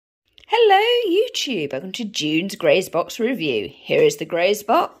Hello YouTube, welcome to June's GrazeBox review. Here is the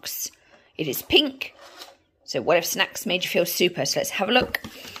GrazeBox. It is pink. So what if snacks made you feel super? So let's have a look.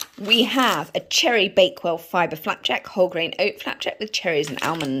 We have a cherry Bakewell fibre flapjack, whole grain oat flapjack with cherries and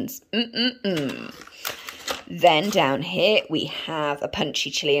almonds. Then down here we have a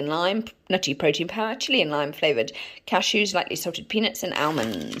punchy chili and lime, nutty protein power, chili and lime flavoured cashews, lightly salted peanuts and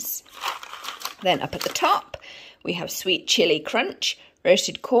almonds. Then up at the top we have sweet chili crunch,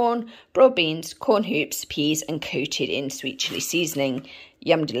 roasted corn, broad beans, corn hoops, peas, and coated in sweet chili seasoning.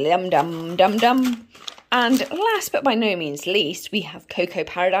 Yum dum dum dum dum. And last but by no means least, we have Cocoa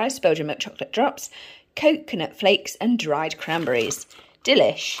Paradise, Belgian milk chocolate drops, coconut flakes, and dried cranberries.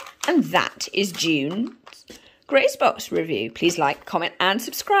 Delish. And that is June's GrazeBox review. Please like, comment, and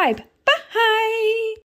subscribe. Bye!